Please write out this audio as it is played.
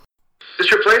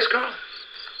your place, Carl?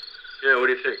 Yeah, what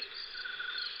do you think?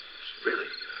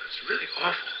 It's really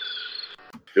awful.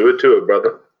 Do it to it,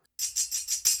 brother.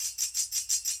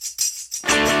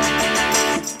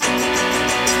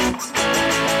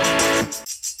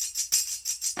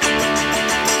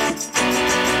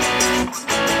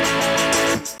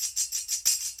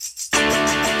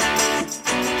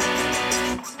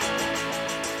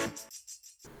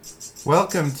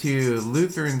 Welcome to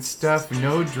Lutheran Stuff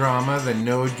No Drama, the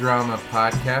No Drama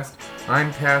podcast.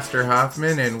 I'm Pastor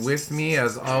Hoffman, and with me,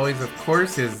 as always, of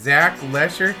course, is Zach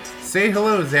Lesher. Say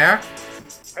hello, Zach.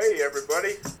 Hey,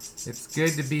 everybody. It's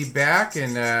good to be back,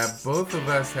 and both of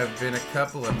us have been a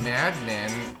couple of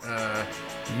madmen.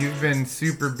 You've been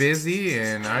super busy,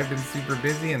 and I've been super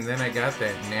busy, and then I got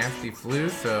that nasty flu,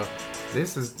 so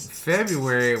this is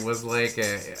February. It was like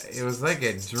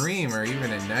a dream or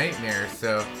even a nightmare.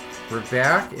 So we're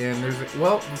back, and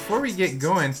before we get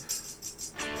going,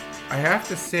 I have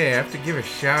to give a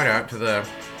shout out to the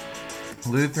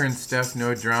Lutheran Stuff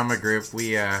No Drama group.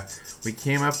 We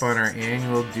came up on our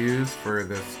annual dues for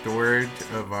the storage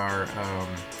of our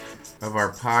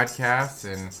podcasts,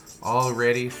 and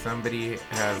already somebody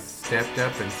has stepped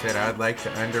up and said, I'd like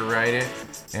to underwrite it,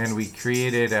 and we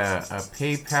created a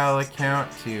PayPal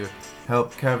account to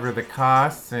help cover the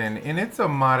costs, and it's a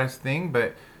modest thing,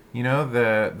 but you know,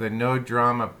 the No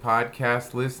Drama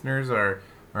podcast listeners are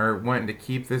wanting to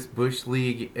keep this Bush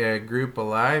League group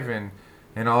alive, and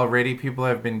already people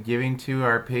have been giving to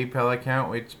our PayPal account,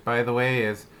 which, by the way,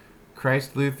 is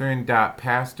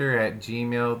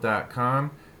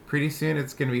christlutheran.pastor@gmail.com. Pretty soon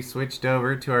it's going to be switched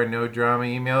over to our No Drama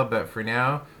email, but for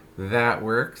now, that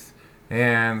works.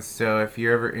 And so if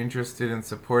you're ever interested in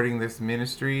supporting this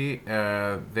ministry,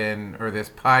 or this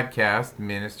podcast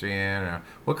ministry, I don't know,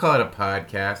 we'll call it a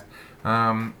podcast,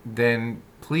 then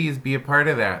please be a part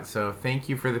of that. So thank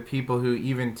you for the people who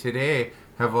even today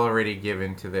have already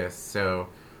given to this. So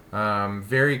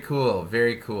very cool,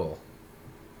 very cool.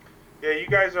 Yeah, you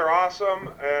guys are awesome,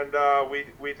 and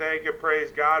we thank and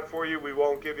praise God for you. We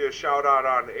won't give you a shout out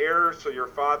on air, so your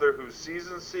Father who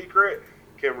sees in secret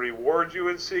can reward you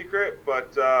in secret,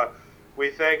 but we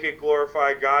thank and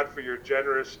glorify God for your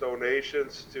generous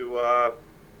donations to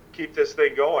keep this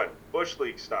thing going, Bush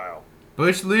League style.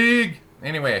 Bush League!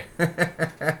 Anyway,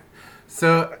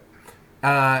 so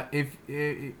if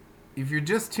you're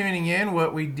just tuning in,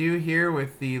 what we do here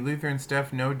with the Lutheran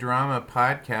Stuff No Drama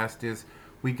podcast is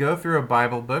we go through a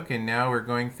Bible book, and now we're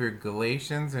going through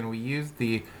Galatians, and we use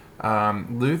the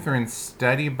Lutheran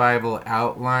Study Bible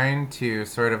outline to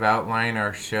sort of outline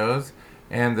our shows.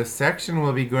 And the section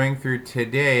we'll be going through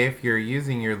today, if you're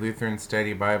using your Lutheran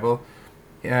Study Bible,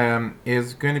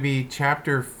 is going to be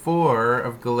chapter 4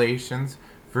 of Galatians,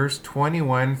 verse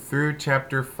 21 through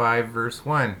chapter 5, verse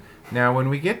 1. Now, when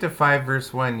we get to 5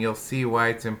 verse 1, you'll see why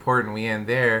it's important we end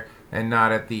there and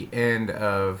not at the end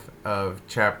of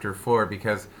chapter 4,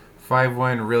 because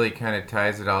 5:1 really kind of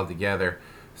ties it all together.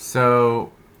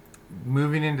 So,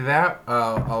 moving into that,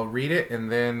 I'll read it,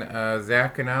 and then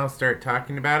Zach and I'll start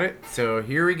talking about it. So,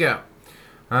 here we go.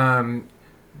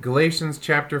 Galatians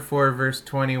chapter 4, verse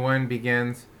 21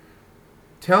 begins,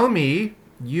 "Tell me,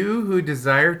 you who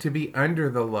desire to be under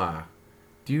the law,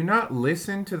 do you not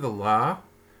listen to the law?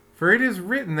 For it is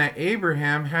written that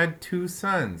Abraham had 2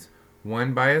 sons,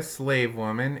 one by a slave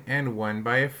woman and one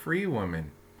by a free woman.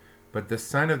 But the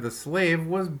son of the slave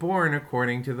was born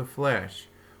according to the flesh,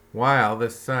 while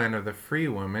the son of the free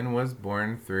woman was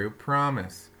born through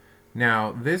promise.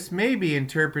 Now, this may be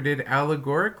interpreted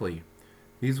allegorically.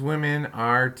 These women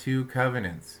are 2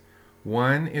 covenants.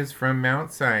 One is from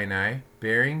Mount Sinai,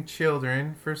 bearing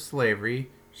children for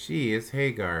slavery. She is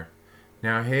Hagar.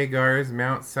 Now Hagar is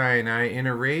Mount Sinai in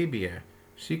Arabia.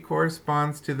 She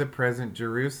corresponds to the present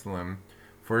Jerusalem,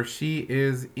 for she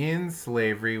is in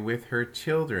slavery with her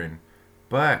children.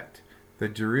 But the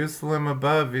Jerusalem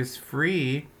above is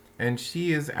free, and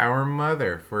she is our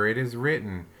mother, for it is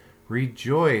written,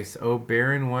 'Rejoice, O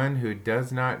barren one who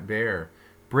does not bear.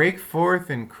 Break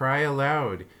forth and cry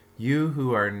aloud, you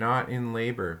who are not in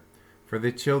labor. For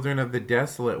the children of the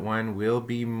desolate one will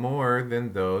be more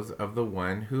than those of the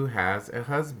one who has a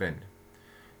husband.'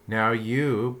 Now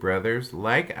you, brothers,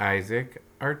 like Isaac,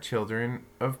 are children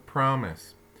of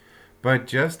promise. But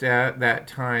just at that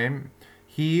time,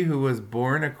 he who was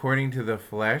born according to the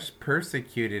flesh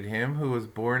persecuted him who was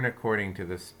born according to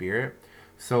the Spirit.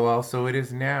 So also it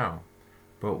is now.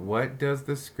 But what does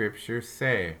the Scripture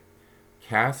say?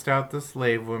 Cast out the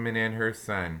slave woman and her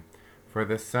son. For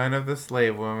the son of the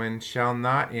slave woman shall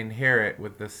not inherit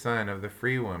with the son of the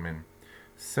free woman.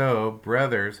 So,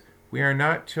 brothers, we are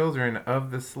not children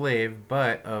of the slave,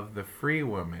 but of the free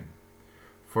woman.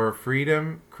 For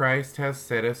freedom Christ has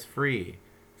set us free.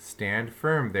 Stand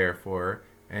firm, therefore,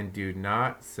 and do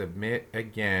not submit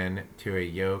again to a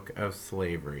yoke of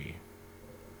slavery.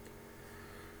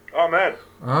 Amen.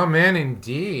 Amen,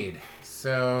 indeed.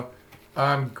 So,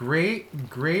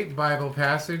 great Bible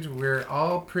passage. We're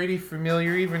all pretty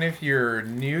familiar, even if you're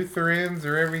Lutherans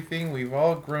or everything. We've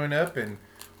all grown up and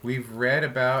we've read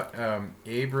about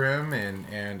Abram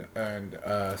and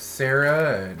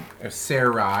Sarah and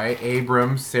Sarai,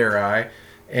 Abram, Sarai,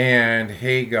 and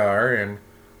Hagar, and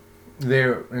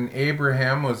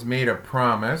Abraham was made a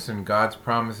promise, and God's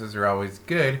promises are always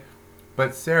good.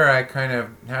 But Sarai kind of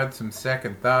had some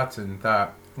second thoughts and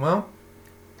thought, well,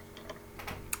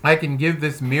 I can give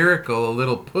this miracle a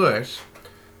little push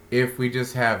if we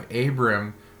just have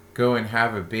Abram go and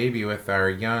have a baby with our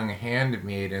young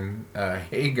handmaiden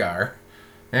Hagar.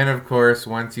 And of course,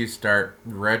 once you start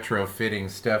retrofitting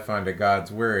stuff onto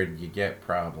God's word, you get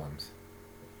problems.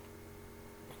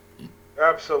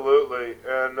 Absolutely.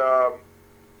 And,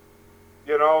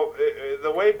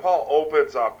 the way Paul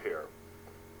opens up here,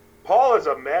 Paul is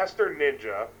a master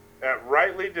ninja at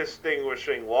rightly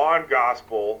distinguishing law and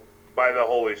gospel by the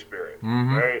Holy Spirit,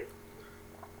 right?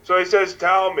 So he says,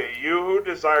 tell me, you who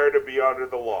desire to be under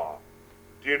the law,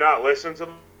 do you not listen to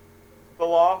the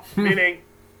law? Meaning,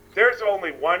 there's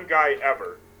only one guy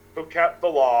ever who kept the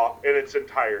law in its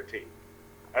entirety.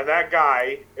 And that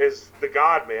guy is the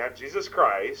God-man, Jesus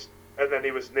Christ, and then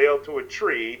he was nailed to a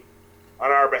tree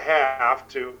on our behalf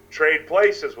to trade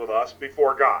places with us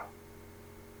before God.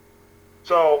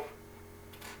 So,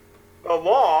 the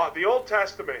law, the Old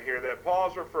Testament here that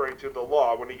Paul's referring to, the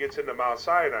law, when he gets into Mount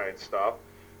Sinai and stuff,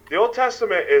 the Old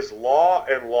Testament is law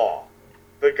and law.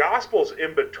 The gospel's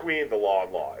in between the law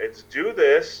and law. It's do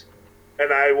this,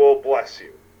 and I will bless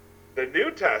you. The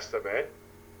New Testament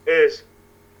is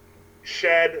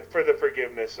shed for the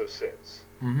forgiveness of sins.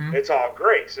 It's all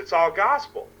grace. It's all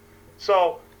gospel.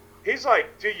 So, he's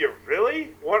like, do you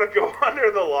really want to go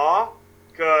under the law?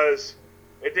 Because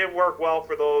it didn't work well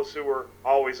for those who were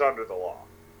always under the law.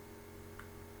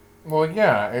 Well,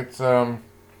 yeah, it's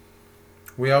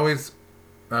we always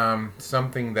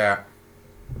something that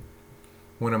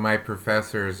one of my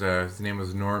professors, his name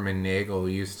was Norman Nagel,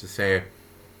 used to say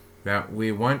that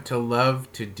we want to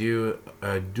love to do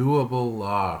a doable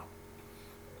law.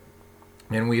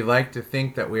 And we like to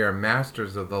think that we are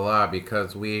masters of the law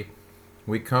because we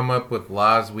come up with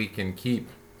laws we can keep.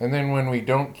 And then when we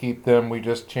don't keep them, we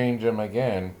just change them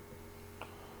again.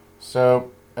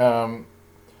 So,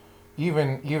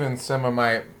 even some of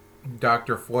my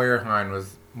Dr. Feuerheim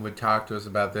would talk to us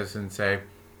about this and say,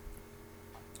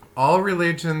 all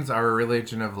religions are a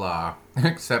religion of law,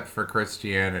 except for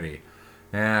Christianity.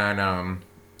 And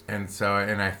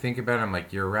I think about it, I'm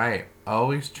like, you're right.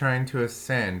 Always trying to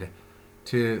ascend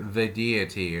to the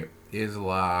deity is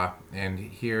law. And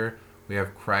here we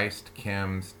have Christ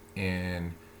comes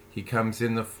in. He comes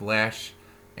in the flesh,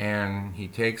 and he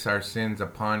takes our sins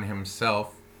upon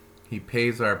himself. He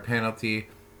pays our penalty.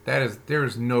 There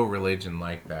is no religion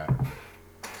like that.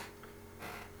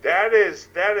 That is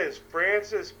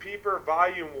Francis Pieper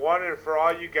Volume 1, and for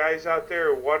all you guys out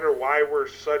there who wonder why we're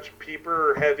such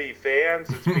Pieper-heavy fans,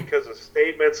 it's because of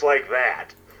statements like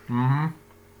that.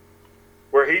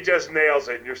 Where he just nails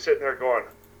it, and you're sitting there going,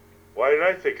 why did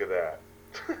I think of that?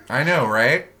 I know,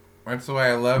 right? That's why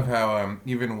I love how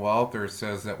even Walther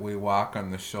says that we walk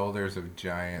on the shoulders of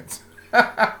giants.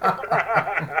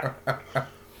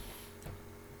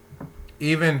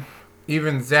 Even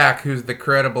Zach, who's the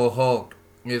Credible Hulk,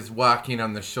 is walking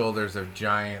on the shoulders of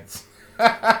giants.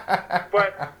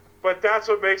 But that's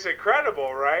what makes it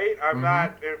credible, right? I'm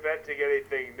not inventing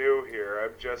anything new here.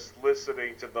 I'm just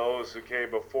listening to those who came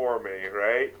before me,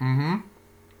 right?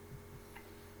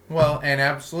 Well, and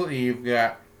absolutely, you've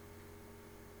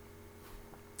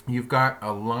got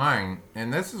a line,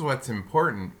 and this is what's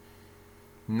important.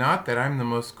 Not that I'm the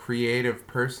most creative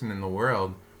person in the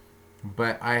world,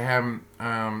 but I'm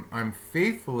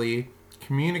faithfully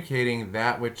communicating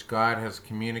that which God has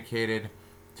communicated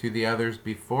to the others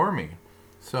before me,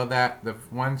 so that the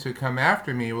ones who come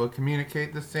after me will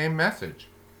communicate the same message.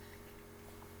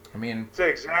 I mean, it's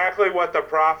exactly what the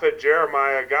prophet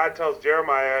Jeremiah, God tells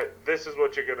Jeremiah, this is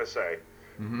what you're going to say.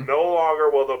 No longer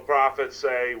will the prophet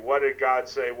say, what did God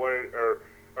say, or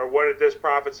what did this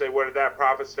prophet say, what did that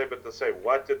prophet say, but they'll say,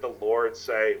 what did the Lord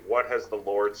say, what has the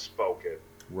Lord spoken?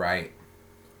 Right.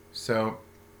 So,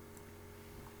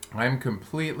 I'm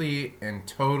completely and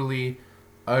totally,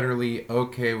 utterly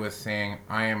okay with saying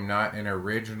I am not an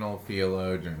original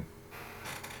theologian.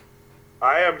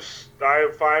 I am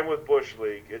fine with Bush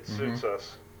League. It suits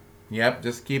us. Yep,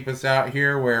 just keep us out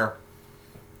here where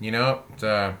You know, it's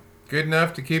good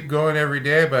enough to keep going every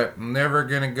day, but never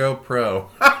gonna go pro.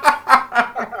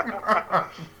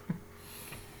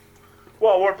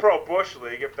 Well, we're pro Bush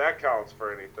League if that counts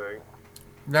for anything.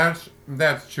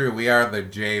 That's true. We are the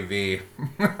JV.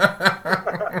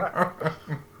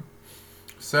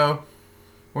 So,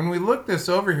 when we look this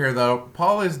over here, though,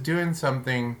 Paul is doing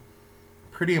something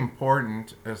pretty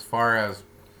important as far as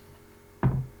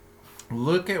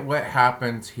look at what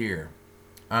happens here.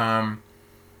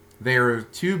 There are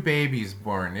 2 babies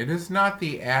born. It is not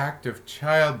the act of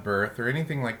childbirth or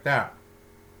anything like that.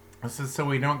 This is so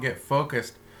we don't get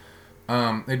focused.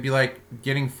 It'd be like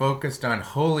getting focused on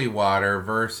holy water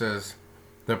versus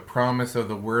the promise of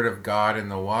the Word of God in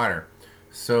the water.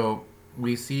 So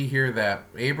we see here that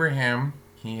Abraham,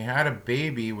 he had a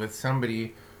baby with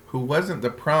somebody who wasn't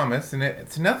the promise, and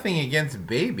it's nothing against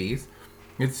babies.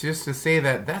 It's just to say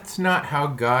that that's not how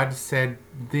God said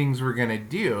things were going to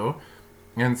do.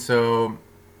 And so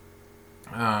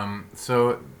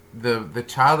the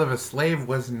child of a slave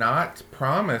was not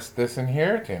promised this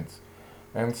inheritance.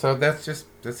 And so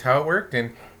that's how it worked.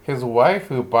 And his wife,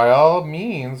 who by all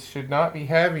means should not be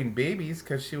having babies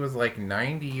because she was like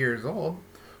 90 years old,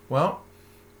 well,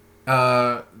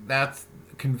 that's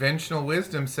conventional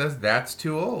wisdom says that's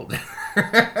too old.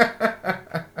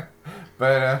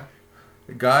 But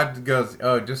God goes,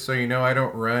 oh, just so you know, I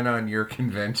don't run on your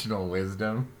conventional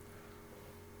wisdom.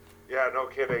 Yeah, no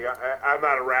kidding. I'm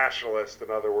not a rationalist,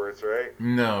 in other words, right?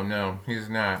 No, he's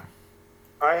not.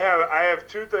 I have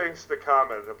 2 things to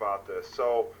comment about this.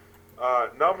 So,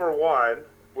 number 1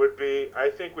 would be, I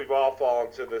think we've all fallen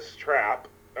into this trap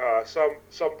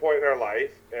some point in our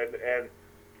life, and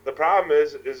the problem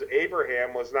is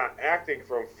Abraham was not acting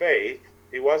from faith.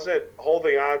 He wasn't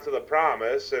holding on to the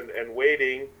promise and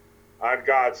waiting on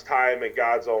God's time and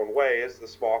God's own way, as the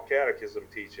Small Catechism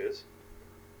teaches.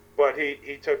 But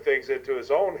he took things into his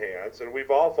own hands, and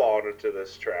we've all fallen into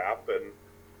this trap. And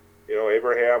you know,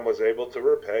 Abraham was able to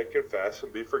repent, confess,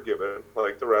 and be forgiven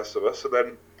like the rest of us. And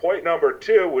then point number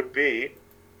 2 would be,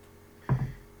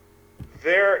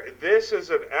 this is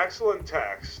an excellent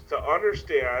text to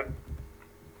understand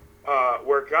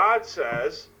where God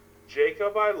says,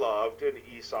 Jacob I loved and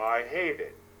Esau I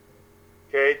hated.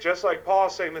 Okay, just like Paul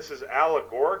is saying this is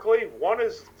allegorically, one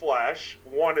is flesh,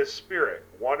 one is spirit.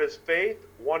 One is faith,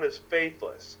 one is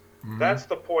faithless. Mm-hmm. That's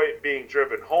the point being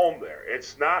driven home there.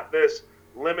 It's not this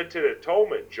limited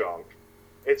atonement junk.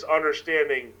 It's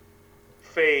understanding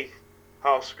faith,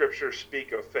 how scriptures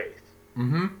speak of faith.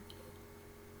 Mm-hmm.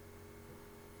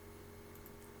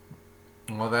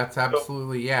 Well, that's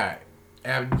absolutely, yeah.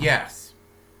 Yes.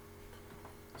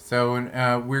 So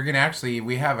we're gonna actually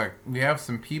we have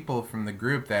some people from the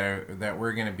group that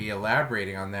we're gonna be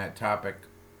elaborating on that topic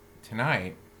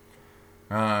tonight.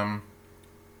 I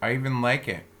even like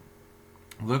it.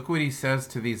 Look what he says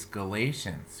to these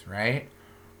Galatians, right?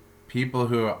 People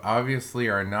who obviously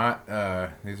are not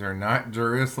these are not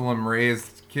Jerusalem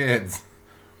raised kids.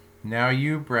 Now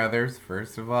you brothers,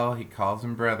 first of all, he calls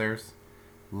them brothers,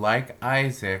 like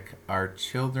Isaac, are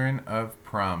children of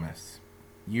promise.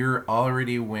 You're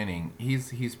already winning.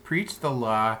 He's preached the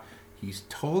law. He's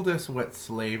told us what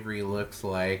slavery looks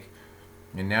like.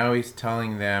 And now he's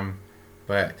telling them,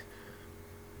 but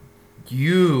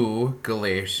you,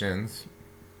 Galatians,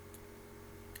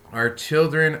 are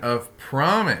children of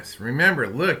promise. Remember,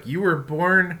 look, you were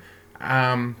born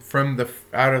out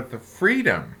of the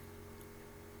freedom.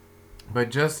 But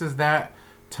just as that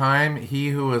time he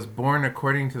who was born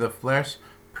according to the flesh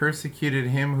persecuted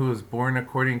him who was born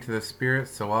according to the Spirit,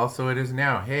 so also it is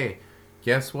now. Hey,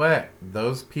 guess what?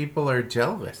 Those people are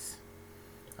jealous.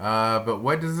 But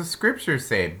what does the Scripture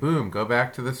say? Boom, go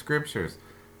back to the Scriptures.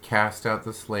 Cast out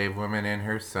the slave woman and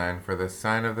her son, for the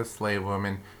son of the slave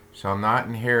woman shall not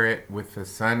inherit with the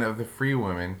son of the free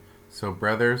woman. So,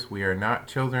 brothers, we are not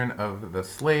children of the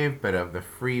slave, but of the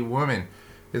free woman.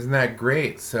 Isn't that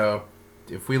great? So,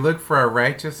 if we look for our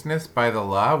righteousness by the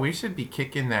law, we should be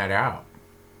kicking that out.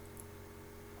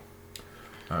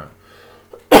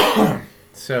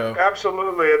 So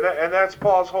absolutely, and that's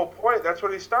Paul's whole point. That's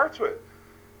what he starts with.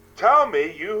 Tell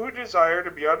me, you who desire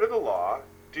to be under the law,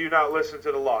 do you not listen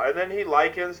to the law? And then he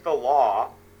likens the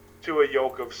law to a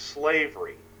yoke of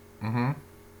slavery. Mm-hmm.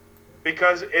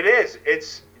 Because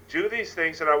it's do these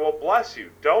things and I will bless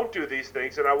you. Don't do these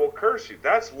things and I will curse you.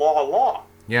 That's law.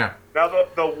 Yeah. Now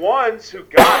the ones who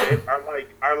got it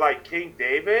are like King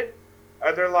David.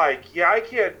 And they're like, yeah, I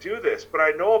can't do this, but I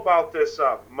know about this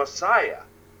Messiah.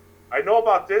 I know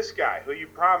about this guy who you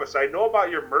promised. I know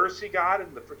about your mercy, God,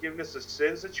 and the forgiveness of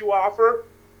sins that you offer.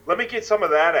 Let me get some of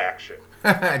that action.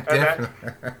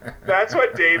 Definitely. That's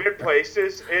what David placed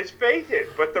his faith in.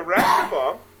 But the rest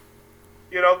of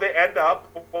them, they end up,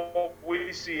 what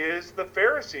we see is the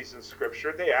Pharisees in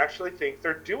Scripture, they actually think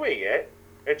they're doing it.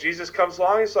 And Jesus comes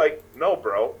along, he's like, no,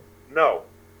 bro, no.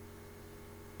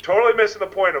 Totally missing the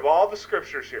point of all the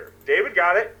Scriptures here. David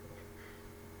got it.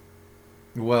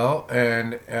 Well,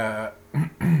 and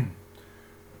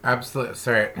absolutely,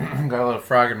 sorry, got a little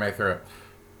frog in my throat.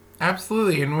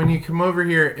 Absolutely, and when you come over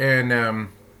here, and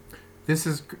this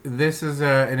is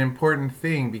an important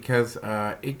thing because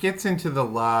it gets into the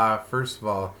law. First of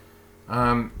all,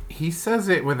 he says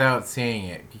it without saying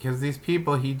it because these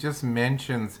people, he just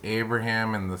mentions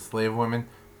Abraham and the slave woman.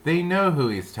 They know who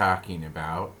he's talking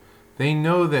about. They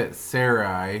know that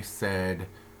Sarai said,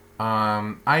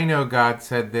 I know God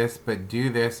said this, but do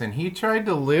this. And he tried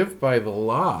to live by the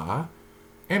law.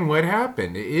 And what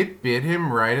happened? It bit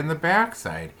him right in the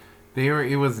backside.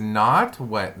 It was not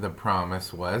what the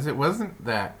promise was. It wasn't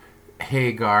that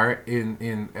Hagar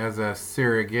in as a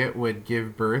surrogate would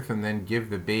give birth and then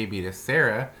give the baby to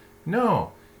Sarah.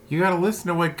 No. You got to listen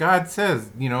to what God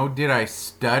says. Did I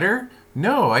stutter?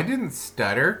 No, I didn't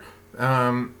stutter.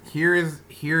 Here's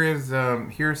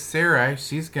Sarai.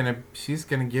 She's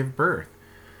gonna give birth.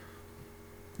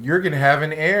 You're gonna have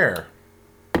an heir.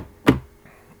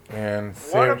 And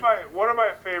Sarah... one of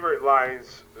my favorite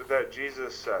lines that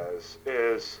Jesus says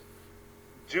is,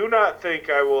 "Do not think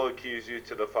I will accuse you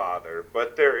to the Father,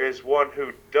 but there is one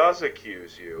who does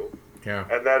accuse you." Yeah.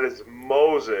 And that is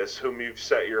Moses, whom you've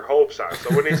set your hopes on.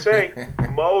 So when he's saying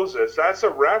Moses, that's a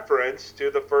reference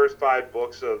to the first 5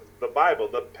 books of the Bible,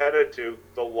 the Pentateuch,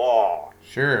 the law.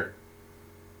 Sure.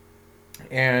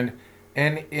 And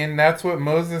that's what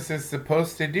Moses is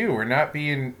supposed to do. We're not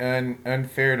being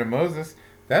unfair to Moses.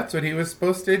 That's what he was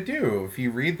supposed to do. If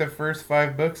you read the first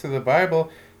 5 books of the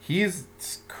Bible, he's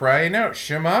crying out,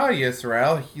 Shema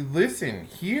Yisrael, listen,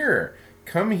 here,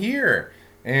 come here.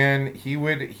 And he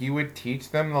would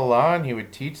teach them the law, and he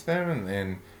would teach them,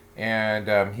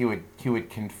 and he would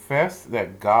confess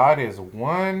that God is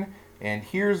one, and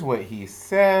here's what he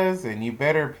says, and you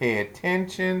better pay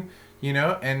attention,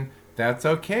 and that's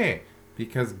okay,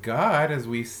 because God, as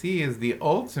we see, is the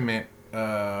ultimate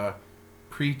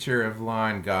preacher of law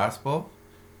and gospel,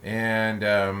 and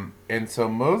so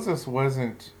Moses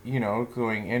wasn't,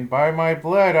 going, and by my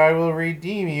blood I will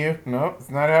redeem you. Nope,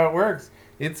 it's not how it works.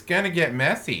 It's gonna get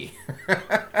messy.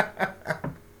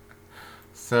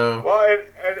 So. Well,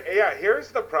 and yeah,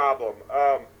 here's the problem.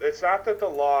 It's not that the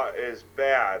law is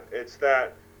bad. It's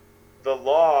that the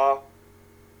law,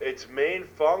 its main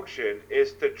function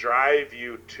is to drive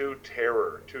you to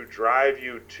terror, to drive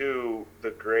you to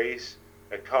the grace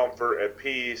and comfort and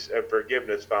peace and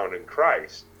forgiveness found in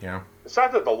Christ. Yeah. It's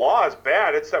not that the law is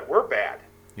bad. It's that we're bad.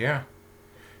 Yeah.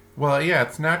 Well, yeah,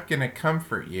 it's not gonna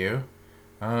comfort you.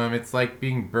 It's like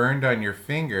being burned on your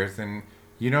fingers, and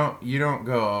you don't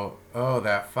go, oh,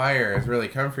 that fire is really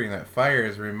comforting. That fire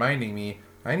is reminding me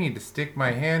I need to stick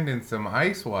my hand in some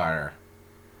ice water.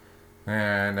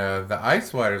 And the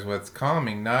ice water is what's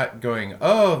calming, not going,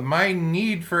 oh, my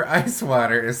need for ice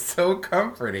water is so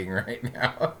comforting right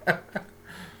now.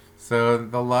 So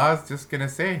the law is just going to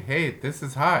say, hey, this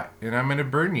is hot, and I'm going to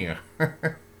burn you.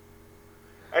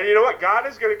 And you know what? God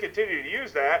is going to continue to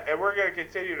use that, and we're going to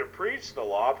continue to preach the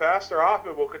law. Pastor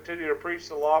Hoffman will continue to preach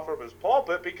the law from his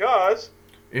pulpit because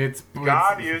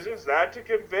God uses that to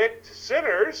convict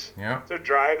sinners, to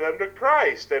drive them to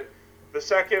Christ. And the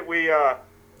second we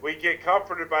get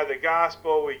comforted by the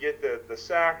gospel, we get the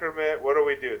sacrament, what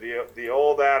do? The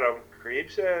old Adam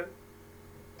creeps in.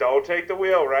 Don't take the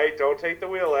wheel, right? Don't take the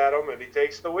wheel, Adam. And he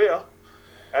takes the wheel.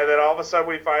 And then all of a sudden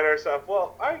we find ourselves,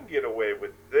 well, I can get away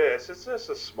with this. It's just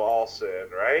a small sin,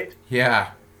 right?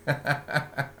 Yeah.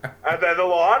 And then the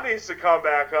law needs to come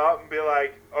back up and be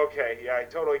like, okay, yeah, I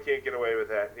totally can't get away with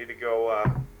that. Need to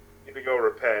go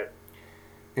repent.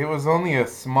 It was only a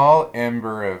small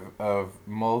ember of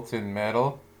molten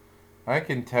metal. I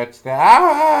can touch that.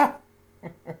 Ah!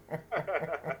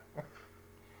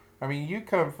 I mean, you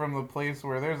come from the place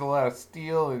where there's a lot of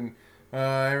steel and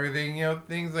everything,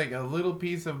 things like a little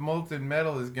piece of molten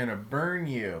metal is going to burn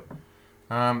you.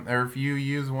 Or if you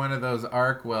use one of those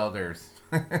arc welders.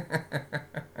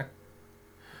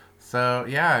 So,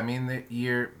 yeah, I mean,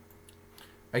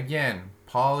 again,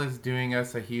 Paul is doing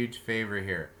us a huge favor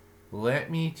here. Let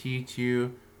me teach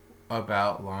you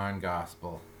about law and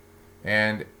gospel.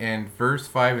 And verse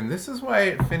 5, and this is why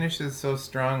it finishes so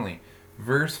strongly.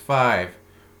 Verse 5,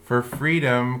 for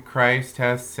freedom Christ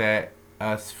has set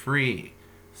us free.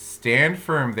 Stand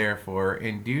firm, therefore,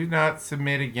 and do not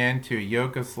submit again to a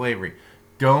yoke of slavery.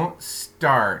 Don't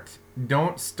start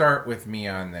don't start with me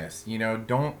on this. You know,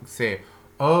 don't say,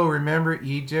 "Oh, remember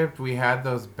Egypt? We had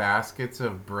those baskets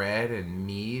of bread and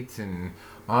meat, and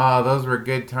oh, those were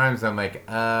good times." I'm like,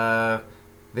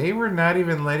 they were not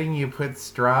even letting you put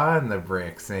straw in the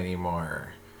bricks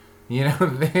anymore. You know,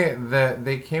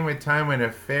 they came a time when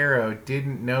a pharaoh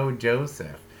didn't know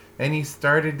Joseph, and he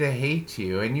started to hate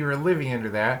you, and you were living under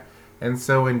that. And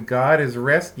so when God is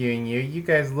rescuing you, you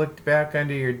guys looked back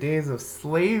under your days of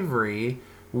slavery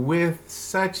with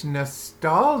such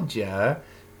nostalgia,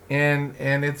 and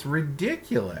it's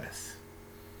ridiculous.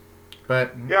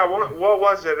 But Yeah, what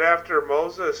was it after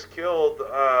Moses killed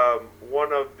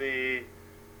one of the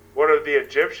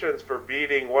Egyptians for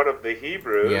beating one of the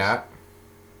Hebrews? yeah,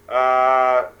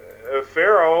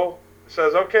 Pharaoh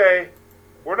says, "Okay,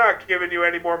 we're not giving you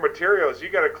any more materials. You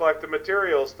got to collect the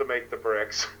materials to make the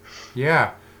bricks."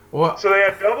 yeah. Well, So they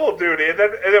had double duty, and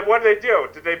then what did they do?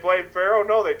 Did they blame Pharaoh?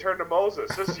 No, they turned to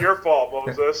Moses. "This is your fault,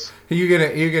 Moses. you're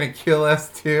gonna kill us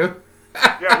too?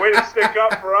 Yeah, way to stick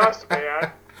up for us,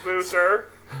 man, loser."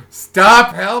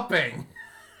 Stop helping.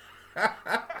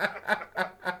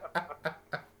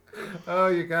 Oh,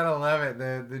 you gotta love it.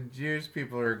 The Jewish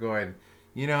people are going,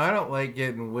 you know, I don't like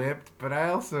getting whipped, but I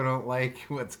also don't like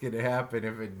what's gonna happen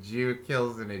if a Jew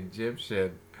kills an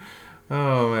Egyptian.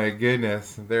 Oh my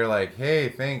goodness. They're like, hey,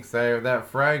 thanks. That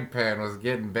frying pan was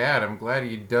getting bad. I'm glad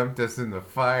you dumped us in the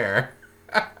fire.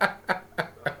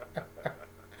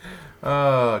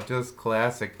 Oh, just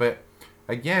classic. But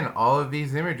again, all of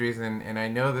these imageries, and I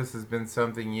know this has been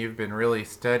something you've been really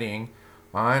studying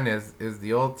on, is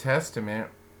the Old Testament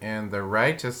and the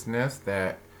righteousness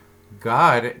that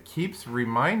God keeps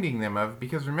reminding them of.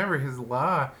 Because remember, His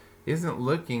law isn't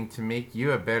looking to make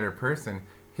you a better person.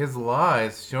 His law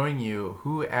is showing you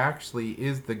who actually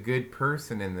is the good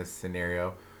person in this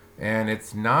scenario. And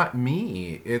it's not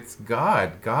me, it's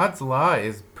God. God's law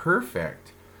is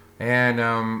perfect. And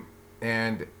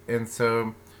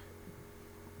so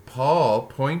Paul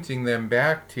pointing them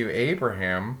back to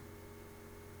Abraham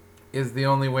is the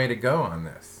only way to go on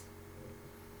this.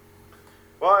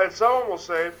 Well, and someone will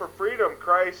say, "For freedom,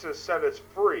 Christ has set us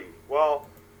free." Well,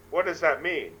 what does that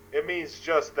mean? It means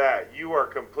just that. You are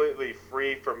completely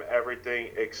free from everything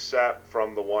except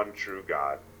from the one true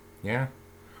God. Yeah. And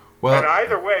Well,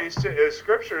 either way,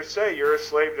 scriptures say you're a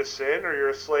slave to sin or you're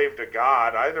a slave to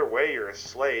God. Either way, you're a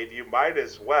slave. You might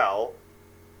as well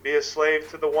be a slave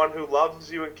to the one who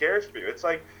loves you and cares for you. It's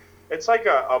like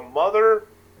a mother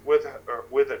with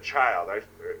a child.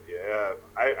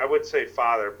 I would say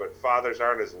father, but fathers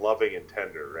aren't as loving and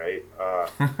tender,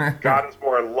 right? God is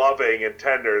more loving and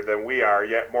tender than we are,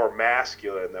 yet more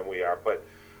masculine than we are. But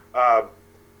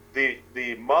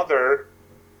the mother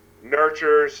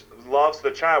nurtures, loves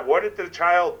the child. What did the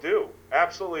child do?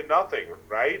 Absolutely nothing,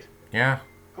 right? yeah.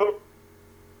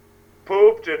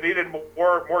 Pooped and needed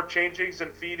more changings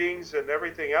and feedings and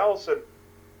everything else,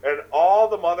 and all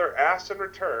the mother asks in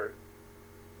return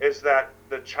is that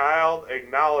the child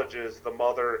acknowledges the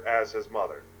mother as his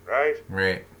mother, right?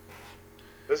 Right.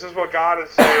 This is what God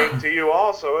is saying to you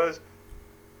also is,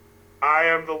 "I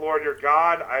am the Lord your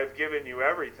God. I've given you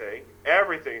everything.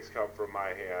 Everything's come from my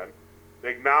hand.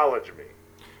 Acknowledge me."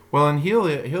 Well, and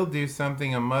he'll do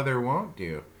something a mother won't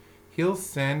do. He'll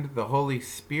send the Holy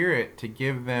Spirit to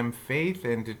give them faith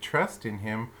and to trust in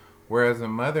Him, whereas a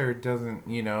mother doesn't.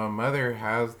 You know, a mother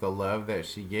has the love that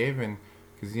she gave, and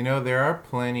because you know there are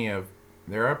plenty of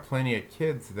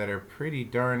kids that are pretty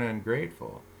darn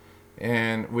ungrateful,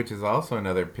 and which is also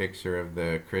another picture of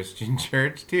the Christian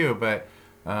church too. But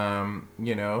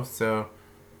you know, so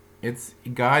it's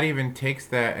God even takes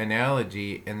that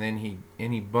analogy and then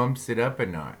he bumps it up a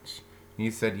notch.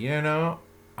 He said, you know,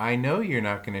 I know you're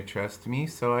not going to trust me,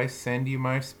 so I send you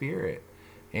my Spirit.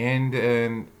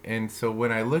 And so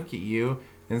when I look at you,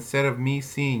 instead of me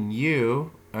seeing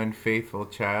you, unfaithful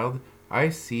child, I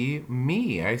see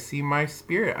me. I see my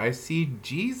Spirit. I see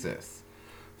Jesus.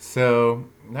 So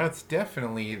that's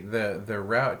definitely the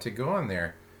route to go on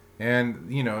there.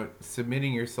 And, you know,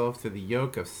 submitting yourself to the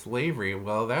yoke of slavery,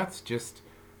 well, that's just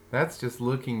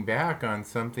looking back on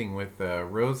something with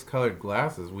rose-colored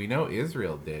glasses. We know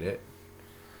Israel did it.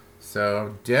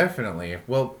 So, definitely.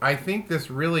 Well, I think this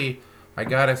really, I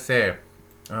gotta say,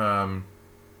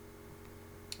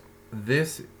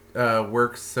 this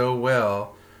works so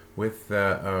well with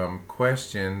the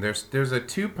question. There's a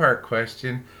two-part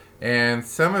question, and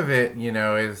some of it, you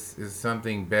know, is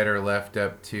something better left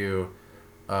up to,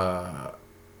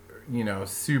 you know,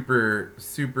 super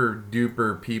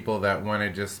duper people that want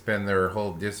to just spend their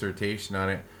whole dissertation on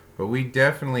it. But we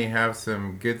definitely have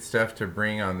some good stuff to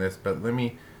bring on this. But let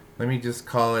me just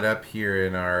call it up here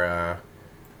in our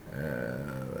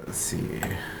let's see.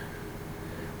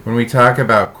 When we talk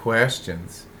about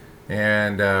questions,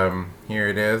 and here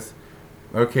it is.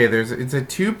 Okay, it's a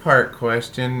two-part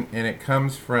question, and it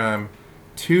comes from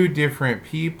two different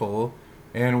people,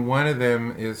 and one of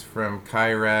them is from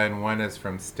Kyra, and one is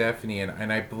from Stephanie,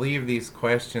 and I believe these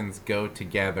questions go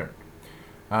together.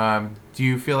 Do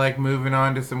you feel like moving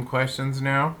on to some questions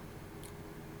now?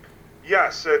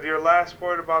 Yes, and your last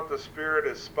point about the Spirit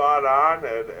is spot on,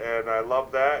 and I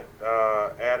love that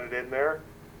added in there.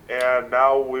 And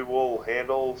now we will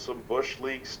handle some Bush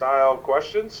League style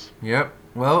questions. Yep.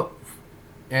 Well,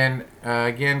 and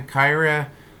again, Kyra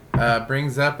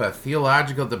brings up a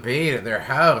theological debate at their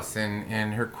house,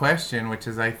 and her question, which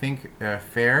is, I think,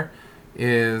 fair,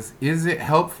 is it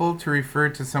helpful to refer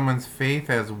to someone's faith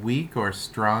as weak or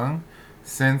strong,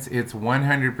 since it's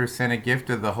 100% a gift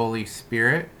of the Holy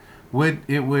Spirit?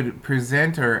 Would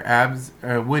present or absent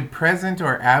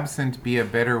be a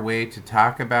better way to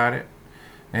talk about it?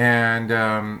 And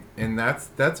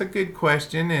that's a good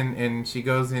question, and she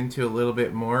goes into a little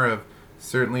bit more of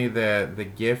certainly the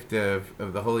gift of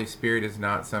the Holy Spirit is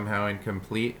not somehow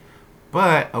incomplete,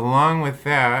 but along with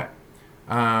that,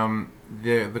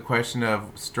 the question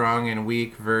of strong and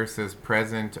weak versus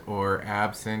present or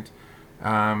absent,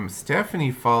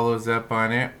 Stephanie follows up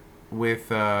on it with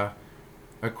a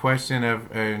question of,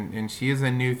 and she is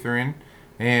a Lutheran,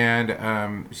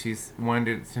 and she's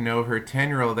wanted to know, her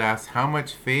 10-year-old asks, how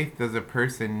much faith does a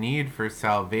person need for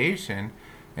salvation?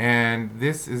 And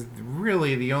this is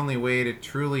really the only way to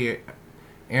truly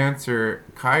answer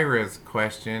Kyra's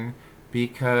question,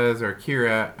 because, or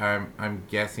Kira, I'm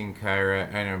guessing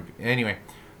Kyra, I don't, anyway.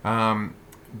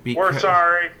 We're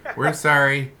sorry. We're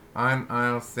sorry.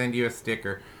 I'll send you a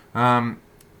sticker.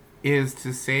 Is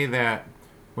to say that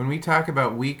when we talk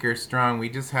about weak or strong, we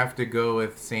just have to go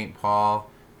with St. Paul,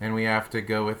 and we have to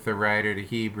go with the writer to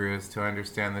Hebrews to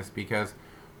understand this, because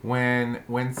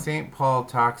when St. Paul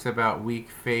talks about weak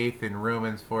faith in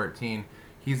Romans 14,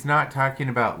 he's not talking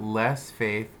about less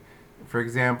faith. For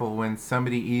example, when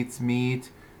somebody eats meat,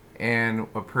 and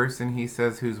a person, he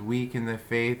says, who's weak in the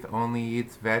faith only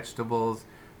eats vegetables,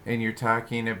 and you're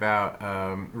talking about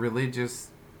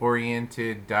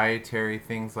religious-oriented dietary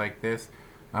things like this,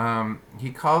 he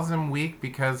calls him weak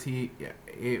because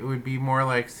it would be more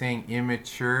like saying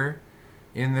immature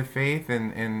in the faith,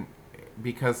 and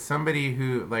because somebody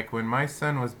who, like when my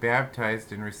son was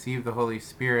baptized and received the Holy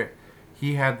Spirit,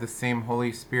 he had the same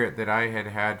Holy Spirit that I had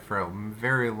had for a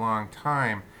very long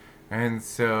time, and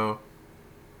so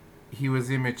he was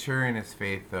immature in his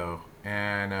faith, though,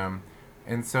 and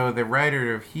so the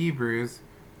writer of Hebrews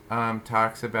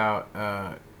talks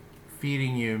about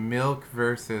feeding you milk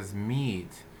versus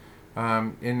meat.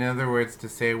 In other words, to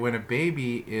say when a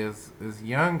baby is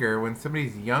younger, when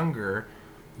somebody's younger,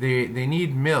 they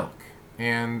need milk.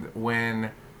 And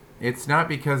when it's not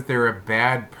because they're a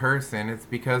bad person, it's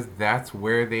because that's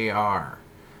where they are.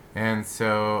 And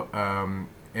so,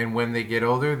 and when they get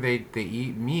older, they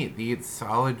eat meat, they eat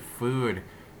solid food.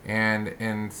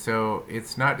 And so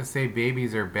it's not to say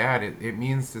babies are bad. It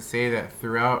means to say that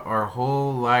throughout our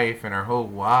whole life and our whole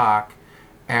walk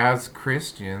as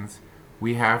Christians,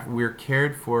 we're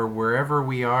cared for wherever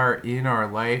we are in our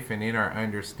life and in our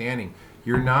understanding.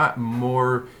 You're not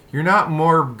more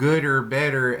good or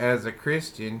better as a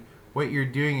Christian. What you're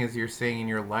doing is you're saying in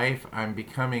your life, I'm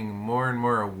becoming more and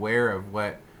more aware of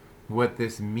what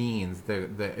this means,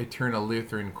 the eternal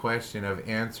Lutheran question of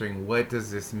answering, what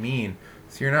does this mean?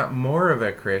 So you're not more of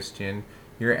a Christian,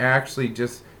 you're actually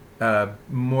just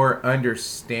more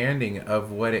understanding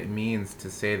of what it means to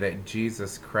say that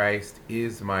Jesus Christ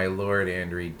is my Lord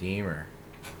and Redeemer.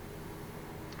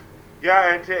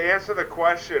 Yeah, and to answer the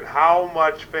question, how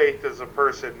much faith does a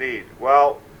person need?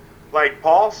 Well, like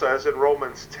Paul says in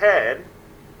Romans 10,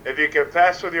 if you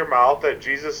confess with your mouth that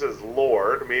Jesus is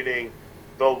Lord, meaning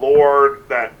the Lord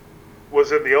that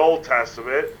was in the Old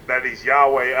Testament, that he's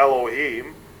Yahweh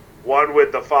Elohim, one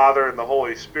with the Father and the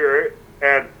Holy Spirit,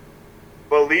 and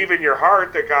believe in your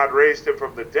heart that God raised him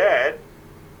from the dead,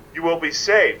 you will be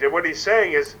saved. And what he's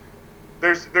saying is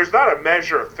there's not a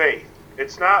measure of faith.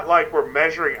 It's not like we're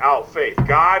measuring out faith.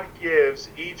 God gives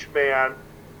each man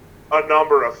a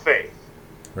number of faith.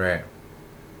 Right.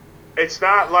 It's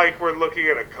not like we're looking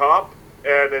at a cup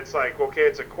and it's like, okay,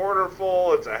 it's a quarter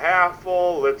full, it's a half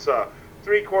full, it's a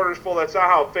 3/4 full. That's not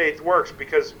how faith works,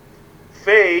 because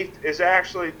faith is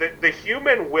actually, the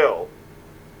human will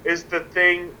is the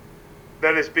thing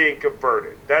that is being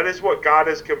converted. That is what God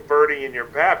is converting in your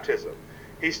baptism.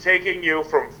 He's taking you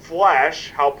from flesh,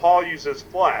 how Paul uses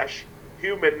flesh,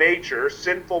 human nature,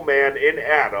 sinful man in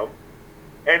Adam,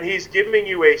 and he's giving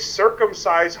you a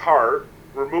circumcised heart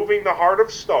removing the heart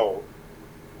of stone,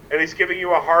 and he's giving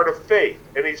you a heart of faith,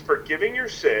 and he's forgiving your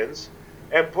sins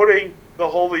and putting the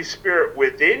Holy Spirit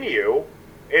within you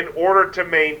in order to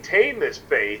maintain this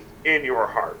faith in your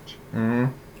heart.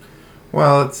 Mm-hmm.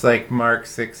 Well, it's like Mark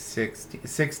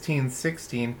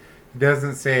 16:16. It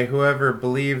doesn't say whoever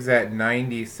believes at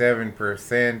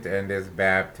 97% and is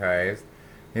baptized.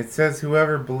 It says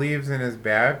whoever believes and is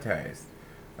baptized.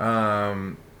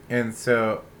 And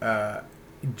so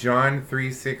John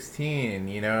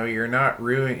 3:16, you're not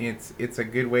ruining. It's a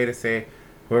good way to say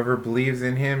whoever believes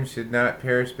in him should not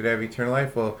perish but have eternal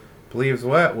life. Well, believes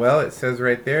what? Well, it says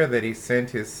right there that he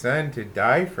sent his son to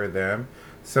die for them.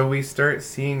 So we start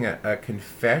seeing a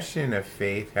confession of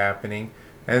faith happening.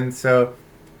 And so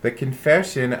the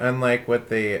confession, unlike what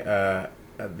the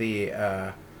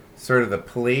sort of the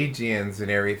Pelagians and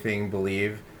everything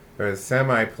believe, or the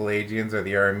semi-Pelagians or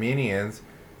the Arminians,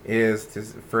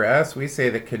 is for us, we say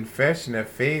the confession of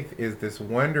faith is this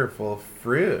wonderful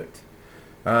fruit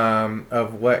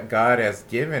of what God has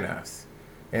given us.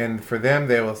 And for them,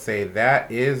 they will say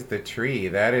that is the tree,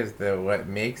 that is what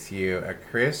makes you a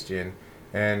Christian.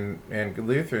 And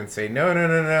Lutherans say no,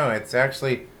 it's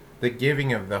actually the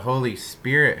giving of the Holy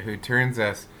Spirit who turns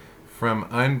us from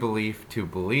unbelief to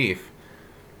belief.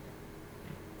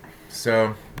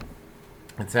 So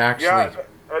it's actually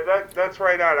that's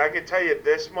right on. I can tell you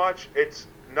this much: it's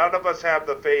none of us have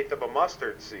the faith of a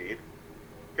mustard seed,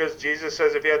 because Jesus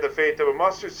says if you had the faith of a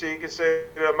mustard seed, you can say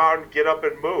to the mountain, "Get up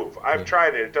and move." I've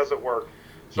tried it; it doesn't work.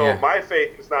 So my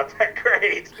faith is not that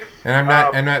great. And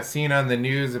I'm not seeing on the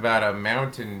news about a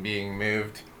mountain being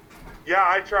moved. Yeah,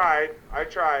 I tried.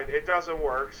 It doesn't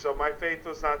work. So my faith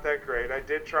was not that great. I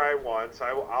did try once.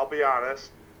 I'll be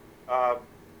honest.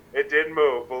 It didn't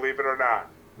move, believe it or not.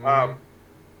 Mm-hmm.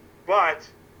 But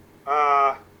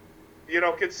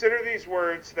consider these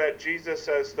words that Jesus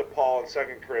says to Paul in 2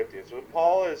 Corinthians. When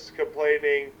Paul is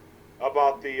complaining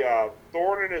about the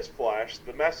thorn in his flesh,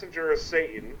 the messenger of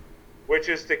Satan, which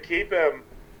is to keep him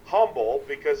humble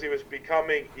because he was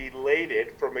becoming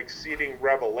elated from exceeding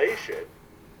revelation,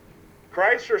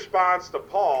 Christ's response to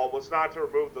Paul was not to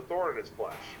remove the thorn in his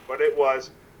flesh, but it was,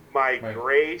 my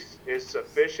grace is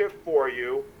sufficient for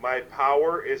you. My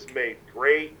power is made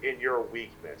great in your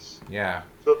weakness. Yeah.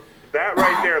 So that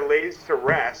right there lays to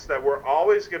rest that we're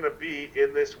always going to be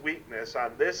in this weakness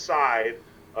on this side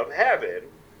of heaven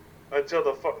until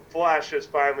the flesh is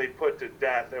finally put to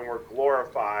death and we're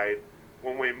glorified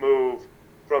when we move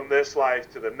from this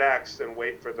life to the next and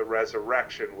wait for the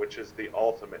resurrection, which is the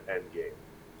ultimate end game.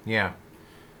 Yeah.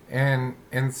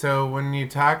 And so when you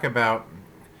talk about,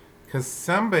 because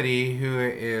somebody who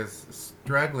is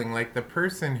struggling, like the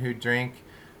person who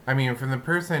from the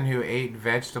person who ate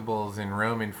vegetables in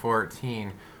Romans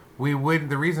 14,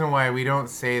 the reason why we don't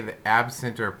say that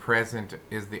absent or present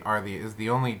is the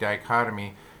only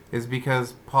dichotomy is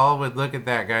because Paul would look at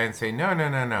that guy and say,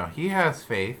 no, he has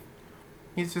faith.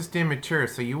 He's just immature.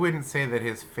 So you wouldn't say that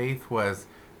his faith was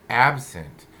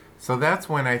absent. So that's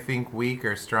when I think weak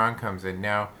or strong comes in.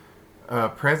 Now,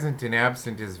 present and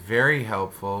absent is very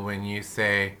helpful when you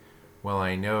say, well,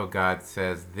 I know God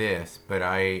says this, but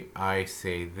I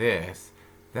say this.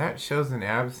 That shows an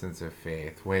absence of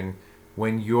faith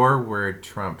when your word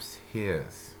trumps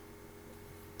his.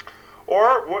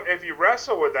 Or if you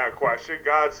wrestle with that question,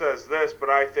 God says this, but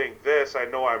I think this, I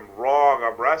know I'm wrong,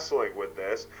 I'm wrestling with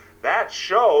this. That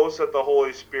shows that the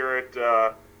Holy Spirit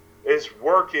is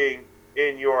working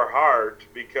in your heart,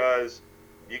 because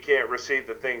you can't receive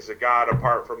the things of God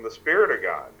apart from the Spirit of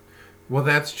God. Well,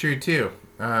 that's true too.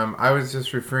 I was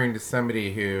just referring to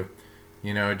somebody who,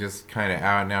 just kind of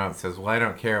out and out says, well, I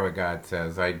don't care what God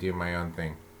says. I do my own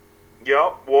thing.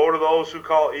 Yep. Woe to those who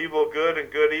call evil good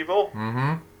and good evil.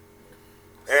 Mm-hmm.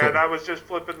 And I was just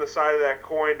flipping the side of that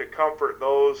coin to comfort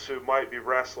those who might be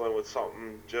wrestling with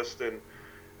something just in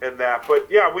that. But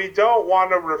yeah, we don't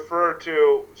want to refer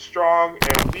to strong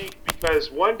and weak,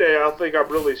 because one day I'll think I'm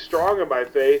really strong in my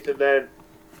faith, and then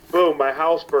boom, my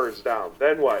house burns down.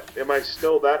 Then what? Am I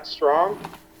still that strong?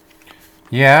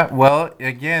 Yeah, well,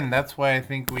 again, that's why I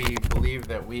think we believe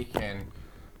that we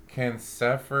can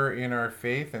suffer in our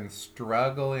faith and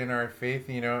struggle in our faith.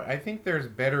 I think there's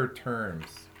better terms.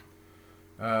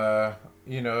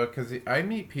 Because I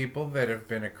meet people that have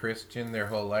been a Christian their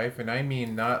whole life, and I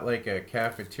mean not like a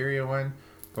cafeteria one,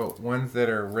 but ones that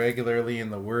are regularly in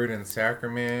the Word and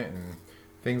Sacrament and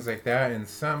things like that, and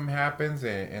something happens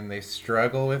and they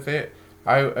struggle with it.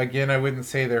 I wouldn't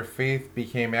say their faith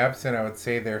became absent. I would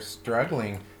say they're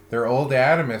struggling. Their old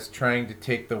Adam is trying to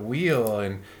take the wheel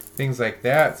and things like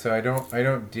that. So I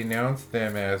don't denounce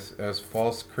them as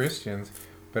false Christians.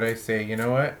 But I say, you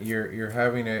know what? You're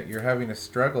having a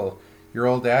struggle. Your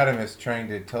old Adam is trying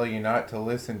to tell you not to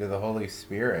listen to the Holy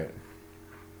Spirit.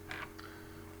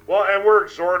 Well, and we're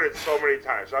exhorted so many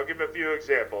times. I'll give a few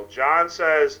examples. John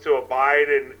says to abide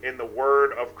in the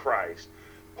word of Christ.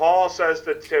 Paul says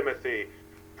to Timothy,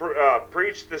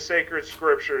 preach the sacred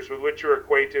scriptures with which you're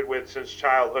acquainted with since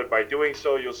childhood. By doing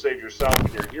so, you'll save yourself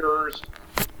and your hearers.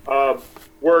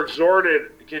 We're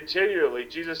exhorted continually.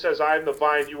 Jesus says, I am the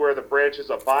vine, you are the branches,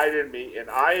 abide in me, and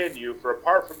I in you, for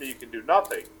apart from me you can do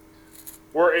nothing.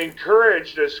 We're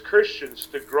encouraged as Christians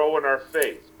to grow in our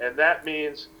faith, and that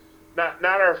means not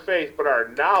our faith, but our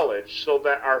knowledge, so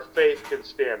that our faith can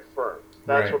stand firm.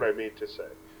 That's Right. what I mean to say.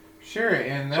 Sure,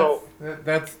 and So-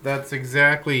 that's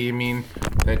exactly. I mean,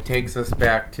 that takes us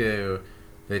back to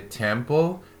the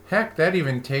temple. Heck, that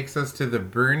even takes us to the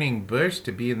burning bush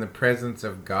to be in the presence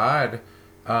of God,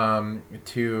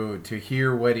 to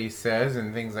hear what He says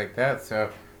and things like that.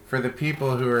 So, for the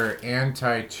people who are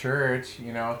anti-church,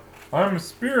 I'm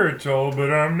spiritual,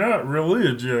 but I'm not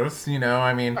religious.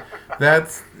 I mean,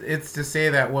 it's to say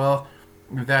that, well,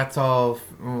 that's all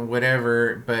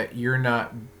whatever, but you're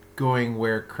not going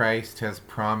where Christ has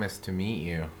promised to meet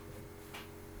you.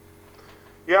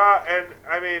 Yeah, and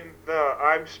I mean,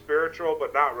 I'm spiritual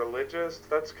but not religious,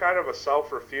 that's kind of a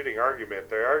self-refuting argument.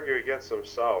 They argue against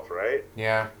themselves, right?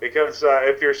 Yeah. Because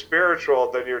if you're spiritual,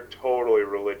 then you're totally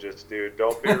religious, dude.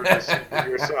 Don't be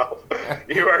deceiving yourself.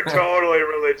 You are totally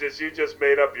religious. You just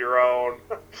made up your own.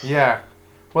 Yeah.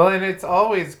 Well, and it's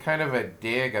always kind of a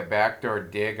backdoor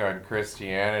dig on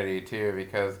Christianity, too,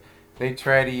 because they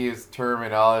try to use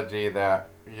terminology that,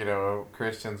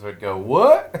 Christians would go,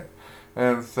 what?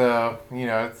 And so,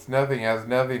 it's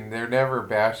nothing, they're never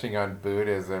bashing on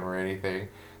Buddhism or anything.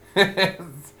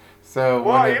 So,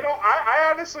 well, I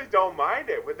honestly don't mind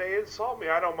it. When they insult me,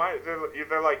 I don't mind.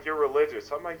 They're like, you're religious.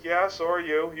 I'm like, yeah, so are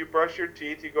you. You brush your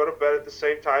teeth, you go to bed at the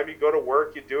same time, you go to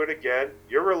work, you do it again.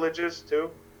 You're religious, too.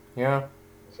 Yeah.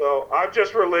 So I'm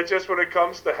just religious when it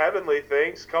comes to heavenly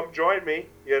things. Come join me,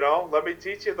 Let me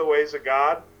teach you the ways of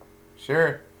God.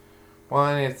 Sure. Well,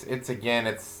 and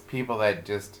it's people that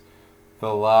just,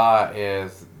 the law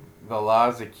is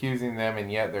accusing them, and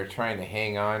yet they're trying to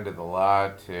hang on to the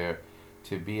law to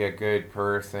be a good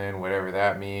person, whatever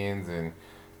that means. And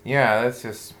yeah, that's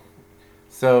just,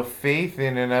 so faith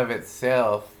in and of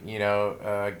itself,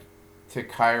 to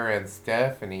Kyra and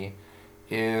Stephanie,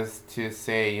 is to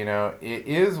say, it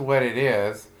is what it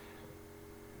is.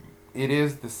 It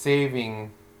is the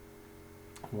saving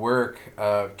work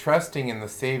of trusting in the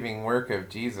saving work of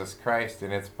Jesus Christ,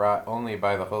 and it's brought only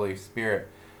by the Holy Spirit.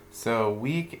 So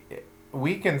weak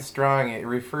and strong, it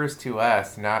refers to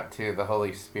us, not to the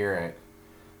Holy Spirit.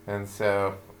 And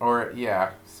so,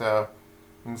 so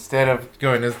instead of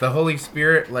going, is the Holy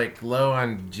Spirit like low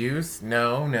on juice?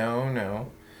 No.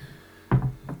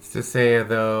 It's to say,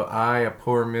 though I, a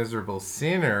poor miserable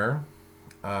sinner,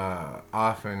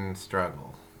 often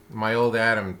struggle. My old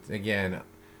Adam, again,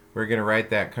 we're going to write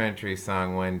that country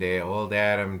song one day. Old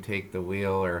Adam, take the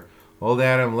wheel, or Old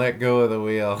Adam, let go of the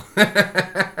wheel.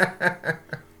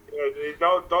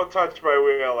 Don't touch my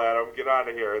wheel, Adam. Get out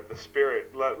of here. The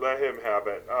Spirit, let Him have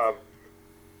it.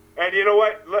 And you know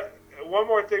what? One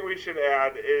more thing we should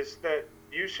add is that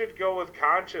you should go with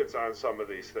conscience on some of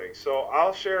these things. So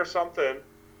I'll share something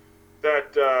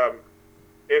that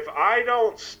if I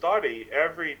don't study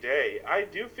every day, I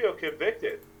do feel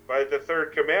convicted by the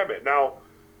third commandment. Now,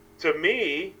 to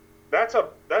me, that's a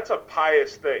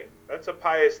pious thing. That's a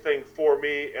pious thing for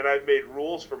me, and I've made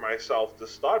rules for myself to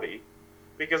study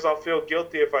because I'll feel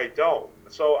guilty if I don't.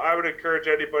 So I would encourage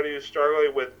anybody who's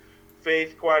struggling with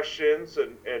faith questions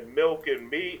and milk and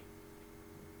meat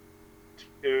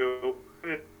to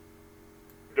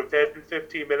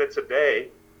 10-15 minutes a day,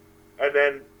 and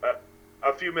then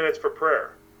a few minutes for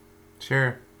prayer.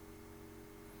 Sure.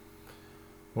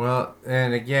 Well,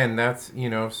 and again, that's,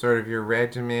 sort of your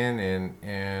regimen,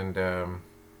 and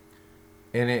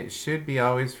it should be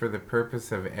always for the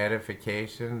purpose of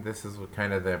edification. This is what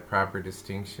kind of the proper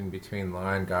distinction between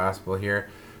law and gospel here.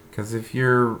 Because if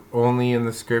you're only in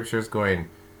the scriptures going,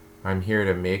 I'm here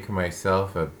to make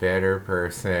myself a better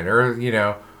person,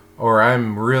 or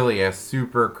I'm really a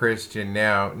super Christian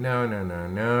now. No.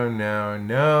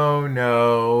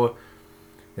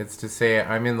 It's to say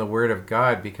I'm in the Word of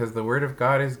God because the Word of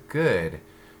God is good.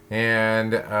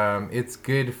 And it's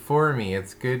good for me.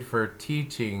 It's good for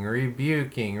teaching,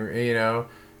 rebuking,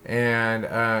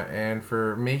 and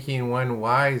for making one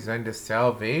wise unto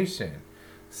salvation.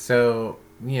 So,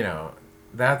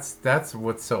 that's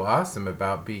what's so awesome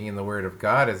about being in the Word of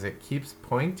God, is it keeps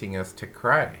pointing us to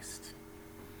Christ.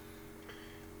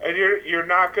 And you're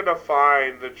not going to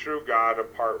find the true God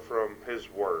apart from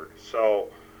His Word. So,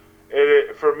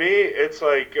 for me, it's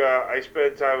like I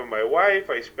spend time with my wife,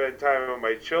 I spend time with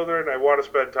my children, I want to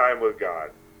spend time with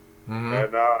God. Mm-hmm.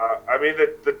 And I mean,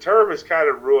 the term is kind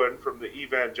of ruined from the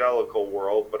evangelical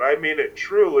world, but I mean it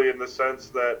truly in the sense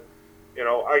that,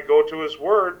 I go to His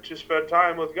Word to spend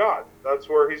time with God. That's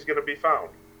where He's going to be found.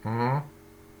 Mm-hmm.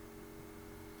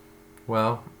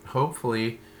 Well,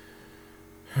 hopefully,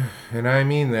 and I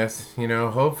mean this,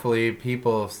 hopefully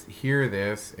people hear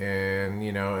this, and,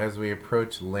 as we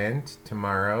approach Lent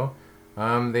tomorrow,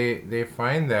 they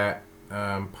find that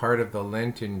part of the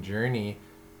Lenten journey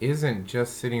isn't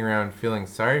just sitting around feeling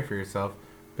sorry for yourself,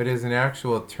 but is an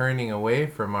actual turning away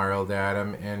from our old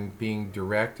Adam and being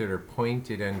directed or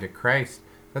pointed unto Christ.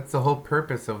 That's the whole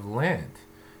purpose of Lent.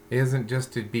 It isn't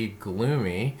just to be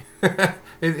gloomy. it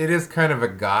is kind of a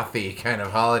gothy kind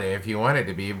of holiday if you want it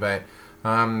to be, but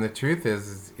the truth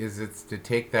is it's to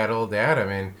take that old Adam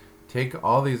and take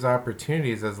all these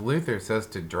opportunities, as Luther says,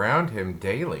 to drown him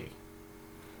daily.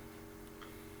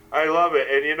 I love it.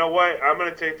 And you know what? I'm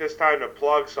going to take this time to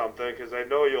plug something because I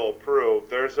know you'll approve.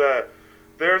 There's a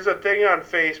thing on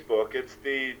Facebook. It's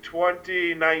the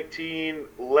 2019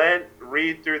 Lent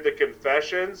Read Through the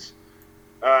Confessions.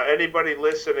 Anybody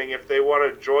listening, if they want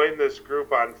to join this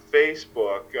group on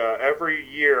Facebook, every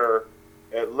year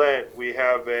at Lent we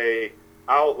have a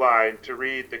outline to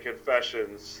read the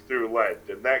confessions through Lent,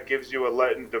 and that gives you a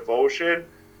Lenten devotion.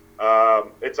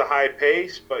 It's a high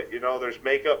pace, but there's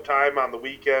makeup time on the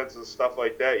weekends and stuff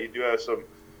like that. You do have some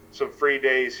free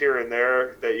days here and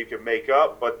there that you can make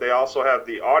up, but they also have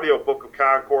the audio Book of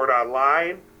Concord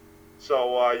online,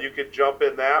 so you could jump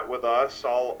in that with us,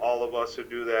 all of us who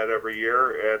do that every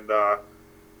year. And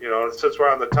since we're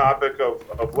on the topic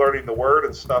of learning the Word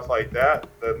and stuff like that,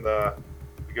 then the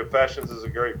Confessions is a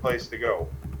great place to go.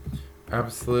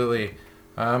 Absolutely.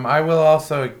 I will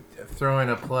also throw in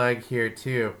a plug here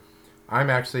too. I'm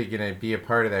actually going to be a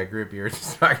part of that group you were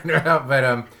just talking about, but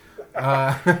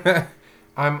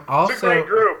I'm also... It's a great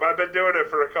group. I've been doing it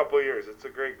for a couple of years. It's a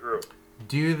great group.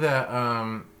 Do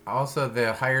also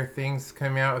the Higher Things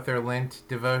come out with their Lent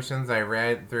devotions? I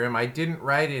read through them. I didn't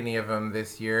write any of them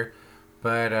this year,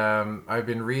 but I've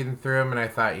been reading through them, and I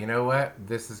thought, you know what?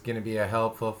 This is going to be a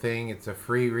helpful thing. It's a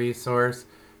free resource.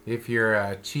 If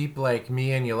you're cheap like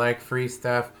me and you like free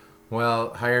stuff, well,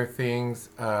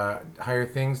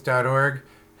 higherthings.org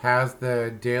has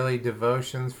the daily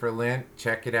devotions for Lent.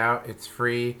 Check it out. It's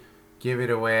free. Give it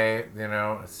away,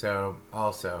 so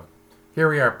also here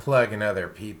we are plugging other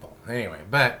people. Anyway,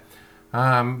 but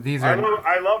these are...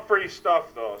 I love free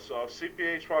stuff, though, so if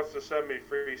CPH wants to send me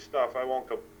free stuff, I won't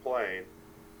complain.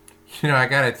 I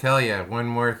got to tell you one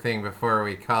more thing before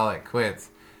we call it quits.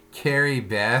 Carrie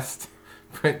Best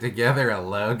put together a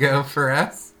logo for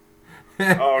us.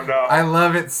 Oh, no. I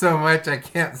love it so much I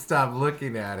can't stop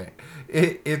looking at it.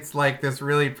 It's like this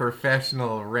really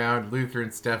professional, round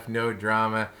Lutheran stuff, no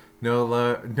drama,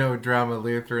 no drama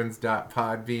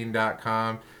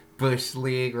Lutherans.podbean.com, Bush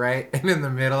League, right? And in the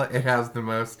middle, it has the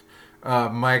most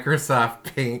Microsoft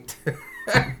Paint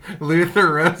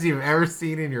Luther rose you've ever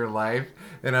seen in your life.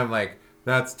 And I'm like,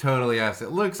 that's totally us.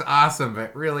 It looks awesome,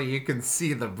 but really you can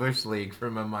see the Bush League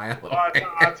from a mile away.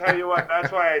 I'll tell you what,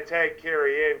 that's why I tagged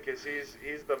Kerry in, because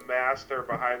he's the master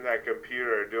behind that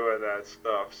computer doing that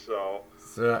stuff. So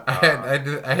I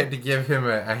had to give him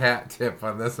a hat tip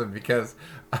on this one because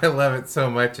I love it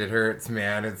so much it hurts,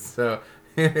 man. It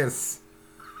is.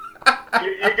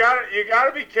 You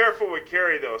gotta be careful with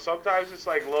Kerry, though. Sometimes it's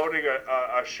like loading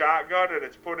a shotgun and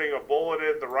it's putting a bullet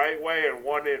in the right way and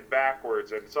one in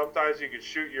backwards, and sometimes you can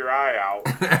shoot your eye out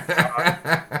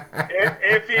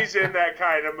if he's in that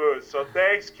kind of mood. So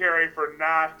thanks, Kerry, for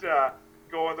not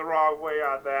going the wrong way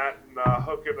on that and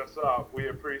hooking us up. We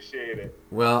appreciate it.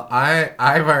 Well,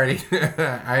 I've already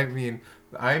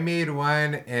I made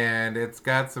one and it's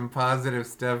got some positive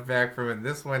stuff back from it.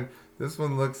 This one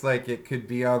looks like it could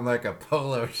be on like a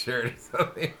polo shirt or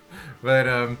something.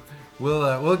 But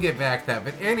we'll get back to that.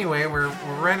 But anyway, we're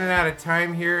running out of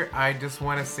time here. I just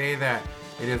want to say that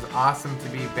it is awesome to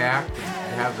be back, to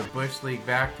have the Bush League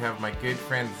back, to have my good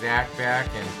friend Zach back,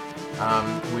 and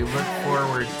we look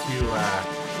forward to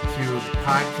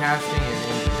podcasting in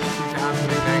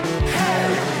 2019.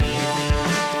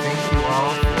 Thank you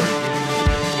all.